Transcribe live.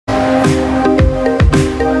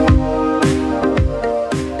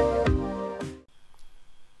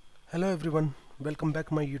everyone, welcome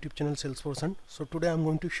back my YouTube channel Salesforce Hunt. So today I'm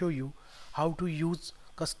going to show you how to use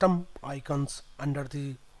custom icons under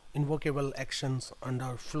the invocable actions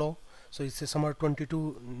under flow. So it's a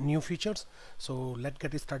Summer'22 new features. So let's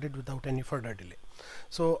get it started without any further delay.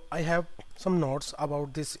 So I have some notes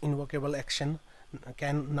about this invocable action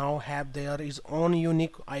can now have their own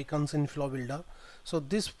unique icons in Flow Builder. So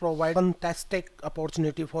this provides a fantastic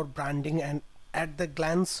opportunity for branding and at the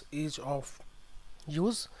glance ease of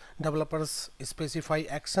use. Developers specify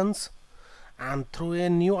actions and through a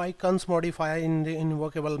new icons modifier in the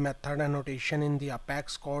invocable method annotation in the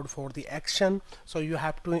Apex code for the action. So you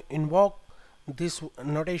have to invoke this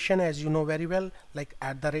notation, as you know very well, like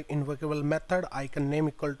 @invocable method icon name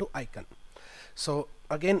equal to icon. So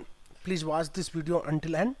again, please watch this video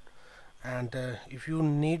until end, and if you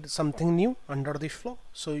need something new under the flow,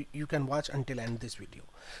 so you can watch until end this video.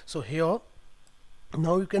 So here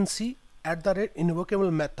now you can see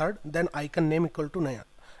 @invocable method then icon name equal to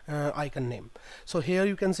icon name. So here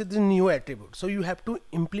you can see the new attribute. So you have to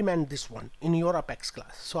implement this one in your Apex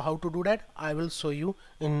class. So how to do that I will show you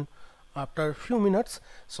in after a few minutes,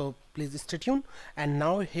 so please stay tuned. And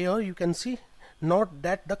now here you can see, note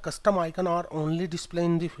that the custom icon are only displayed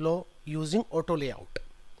in the flow using auto layout.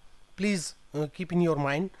 Please keep in your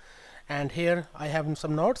mind. And here I have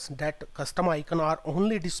some notes that custom icon are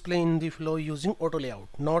only displayed in the flow using auto layout,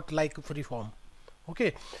 not like freeform.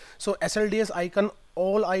 Okay, so SLDS icon,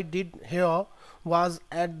 all I did here was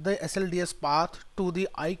add the SLDS path to the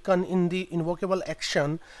icon in the invocable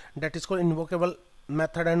action, that is called invocable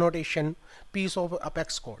method annotation piece of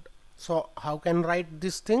Apex code. So how can write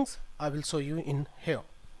these things I will show you in here.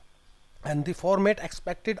 And the format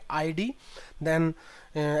expected ID, then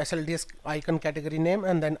SLDS icon category name,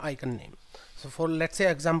 and then icon name. So for let's say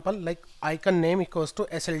example, like icon name equals to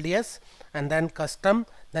SLDS and then custom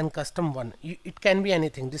one. It can be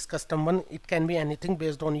anything. This custom one, it can be anything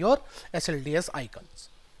based on your SLDS icons.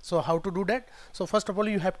 So how to do that? So first of all,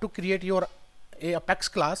 you have to create your Apex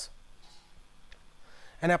class.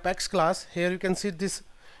 An Apex class, here you can see this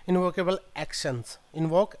invocable actions,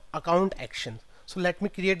 invoke account actions. So let me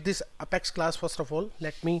create this Apex class. First of all,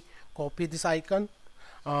 let me copy this icon,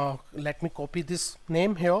 let me copy this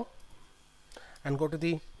name here and go to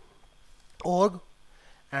the org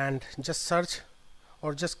and just search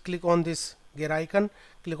or just click on this gear icon,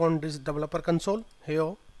 click on this developer console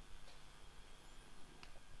here,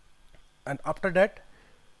 and after that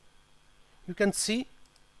you can see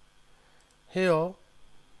here,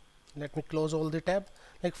 let me close all the tab,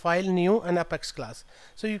 like file new and Apex class.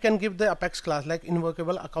 So you can give the Apex class like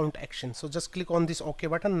invocable account action. So just click on this OK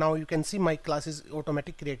button. Now you can see my class is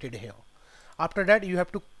automatically created here. After that you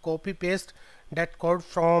have to copy paste that code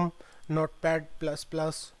from Notepad++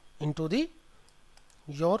 into the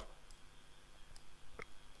your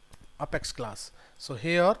Apex class. So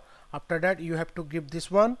here after that you have to give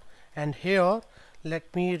this one, and here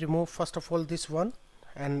let me remove first of all this one,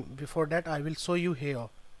 and before that I will show you here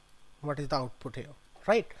what is the output here,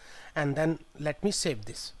 right? And then let me save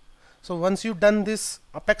this. So once you've done this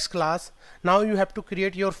Apex class, now you have to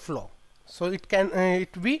create your flow. So it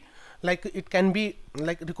can be like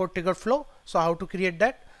record trigger flow. So how to create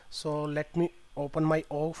that? So let me open my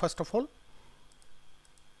org first of all.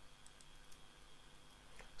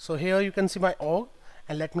 So here you can see my org,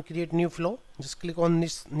 and let me create new flow. Just click on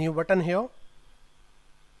this new button here.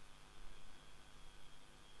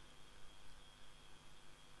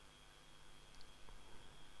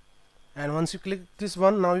 And once you click this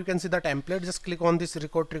one, now you can see the template. Just click on this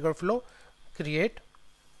record trigger flow, create,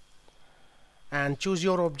 and choose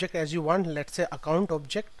your object as you want. Let's say account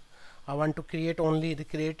object. I want to create only the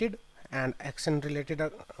created and action related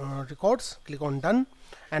records. Click on done,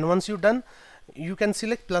 and once you're done, you can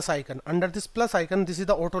select plus icon. Under this plus icon, this is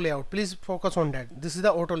the auto layout. Please focus on that. This is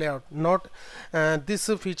the auto layout. Not this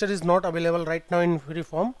feature is not available right now in free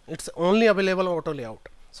form. It's only available auto layout.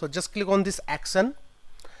 So just click on this action.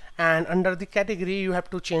 And under the category you have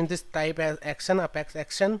to change this type as action, Apex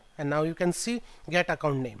action, and now you can see get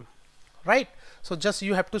account name, right? So just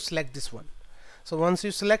you have to select this one. So once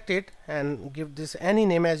you select it and give this any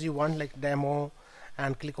name as you want, like demo,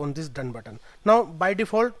 and click on this done button. Now by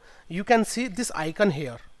default you can see this icon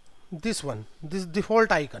here, this one, this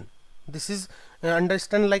default icon. This is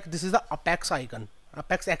understand like this is the Apex icon,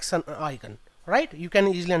 Apex action icon, right? You can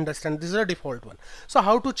easily understand this is a default one. So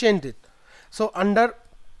how to change it? So under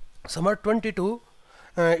Summer'22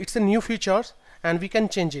 it's a new features and we can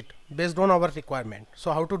change it based on our requirement.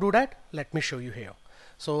 So how to do that? Let me show you here.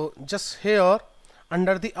 So just here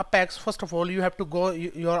under the Apex, first of all you have to go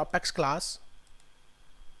your Apex class.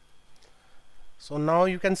 So now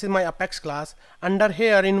you can see my Apex class. Under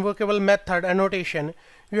here invocable method annotation,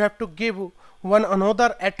 you have to give one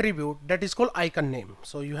another attribute that is called icon name.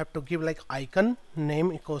 So you have to give like icon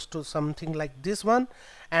name equals to something like this one,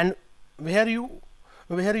 and where you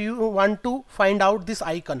want to find out this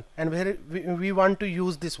icon and where we want to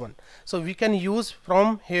use this one. So we can use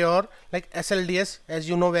from here like SLDS, as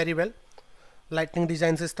you know very well, Lightning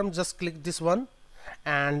Design System. Just click this one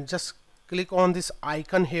and just click on this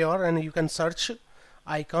icon here, and you can search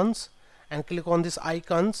icons and click on this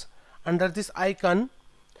icons. Under this icon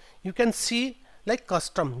you can see like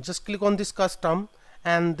custom. Just click on this custom,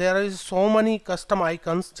 and there is so many custom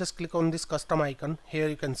icons. Just click on this custom icon here.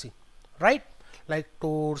 You can see, right, like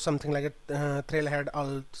tour, something like it, trailhead,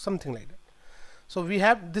 alt, something like that. So we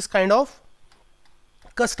have this kind of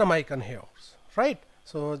custom icon here, right?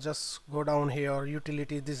 So just go down here,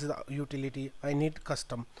 utility, this is the utility, I need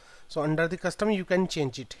custom. So under the custom you can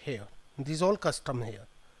change it here. These all custom here,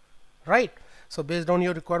 right? So based on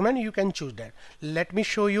your requirement you can choose that. Let me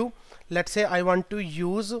show you. Let's say I want to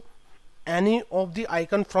use any of the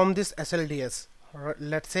icon from this SLDS.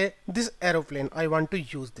 Let's say this aeroplane, I want to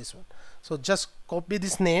use this one. So just copy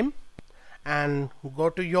this name and go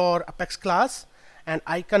to your Apex class and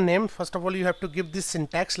icon name. First of all you have to give this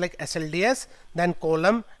syntax like SLDS, then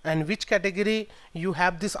column, and which category you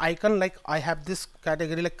have this icon. Like I have this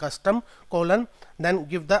category like custom, colon, then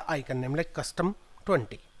give the icon name like custom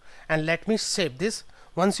 20, and let me save this.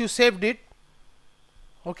 Once you saved it,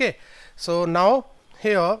 okay, so now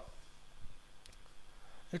here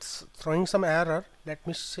it's throwing some error. Let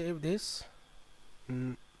me save this.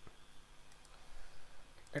 Let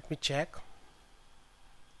me check.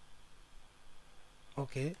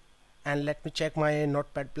 Okay, and let me check my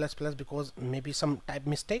notepad++ because maybe some type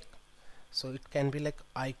mistake. So it can be like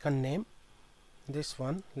icon name, this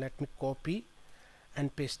one. Let me copy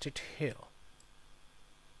and paste it here,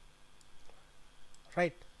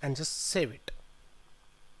 right, and just save it.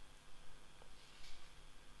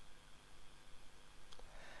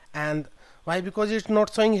 And why? Because it's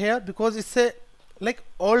not showing here, because it's a like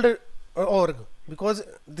old org, because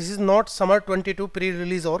this is not Summer'22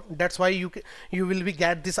 pre-release org. That's why you will be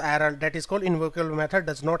get this error that is called invocable method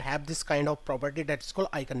does not have this kind of property that is called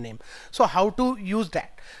icon name. So how to use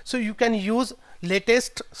that? So you can use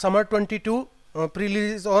latest Summer'22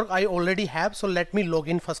 pre-release org I already have. So let me log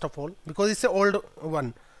in first of all, because it's an old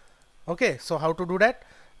one. Okay, so how to do that?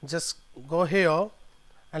 Just go here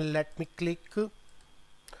and let me click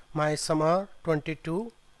my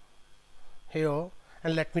Summer'22 here,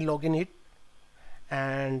 and let me log in it.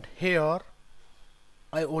 And here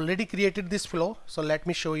I already created this flow, so let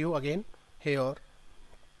me show you again here.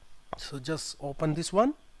 So just open this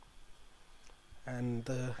one, and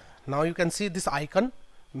now you can see this icon,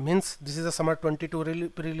 means this is a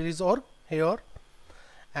Summer'22 pre-release org here.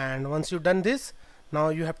 And once you've done this, now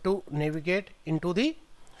you have to navigate into the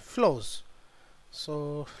flows.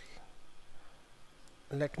 So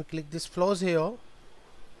let me click this flows here,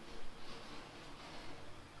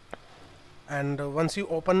 and once you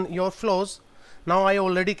open your flows, now I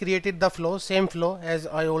already created the flow, same flow as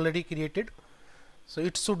I already created. So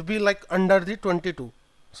it should be like under the 22,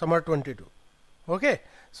 Summer'22. Okay,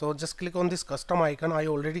 so just click on this custom icon I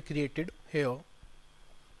already created here.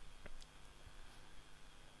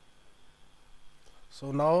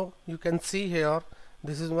 So now you can see here,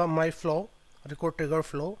 this is my flow, record trigger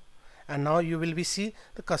flow. And now you will be see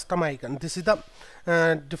the custom icon. This is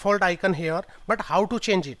the default icon here, but how to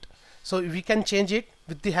change it? So we can change it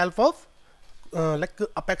with the help of like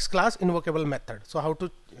Apex class invocable method. So how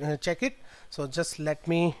to check it? So just let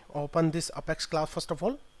me open this Apex class first of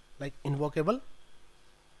all, like invocable.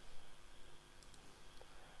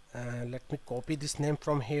 Let me copy this name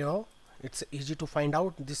from here. It's easy to find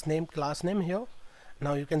out this name, class name here.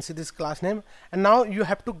 Now you can see this class name, and now you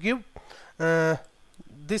have to give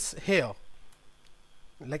this here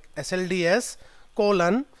like SLDS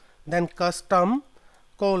colon, then custom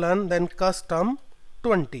colon, then custom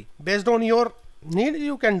 20. Based on your need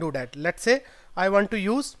you can do that. Let's say I want to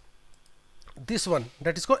use this one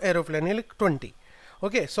that is called aeroplane, like 20.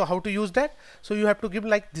 Okay, so how to use that? So you have to give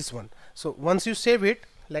like this one. So once you save it,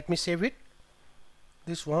 let me save it,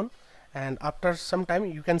 this one, and after some time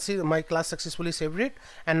you can see my class successfully saved it.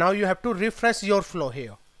 And now you have to refresh your flow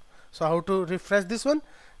here. So how to refresh this one?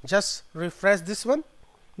 Just refresh this one,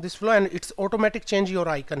 this flow, and it's automatic change your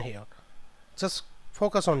icon here. Just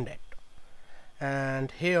focus on that,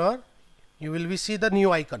 and here you will be see the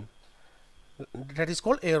new icon that is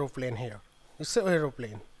called aeroplane here. It's an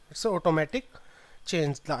aeroplane, it's a automatic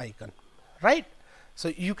change the icon, right? So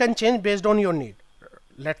you can change based on your need.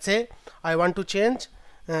 Let's say I want to change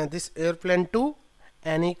this airplane to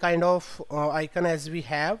any kind of icon as we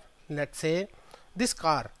have. Let's say this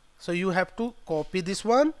car, so you have to copy this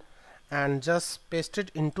one and just paste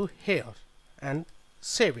it into here and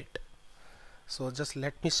save it. So just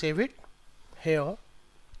let me save it here,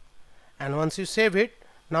 and once you save it,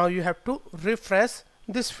 now you have to refresh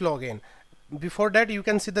this flow again. Before that, you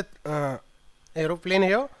can see the aeroplane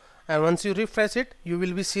here, and once you refresh it, you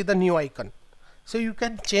will be see the new icon. So you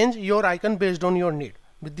can change your icon based on your need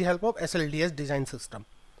with the help of SLDS design system,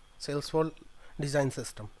 Salesforce design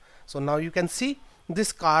system. So now you can see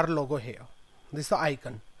this car logo here. This is the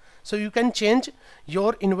icon. So you can change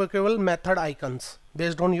your invocable method icons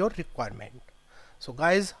based on your requirement. So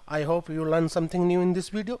guys, I hope you learned something new in this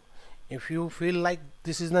video. If you feel like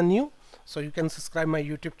this is the new, so you can subscribe my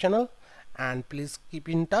YouTube channel, and please keep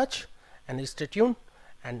in touch and stay tuned,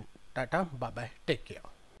 and tata, bye bye, take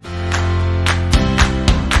care.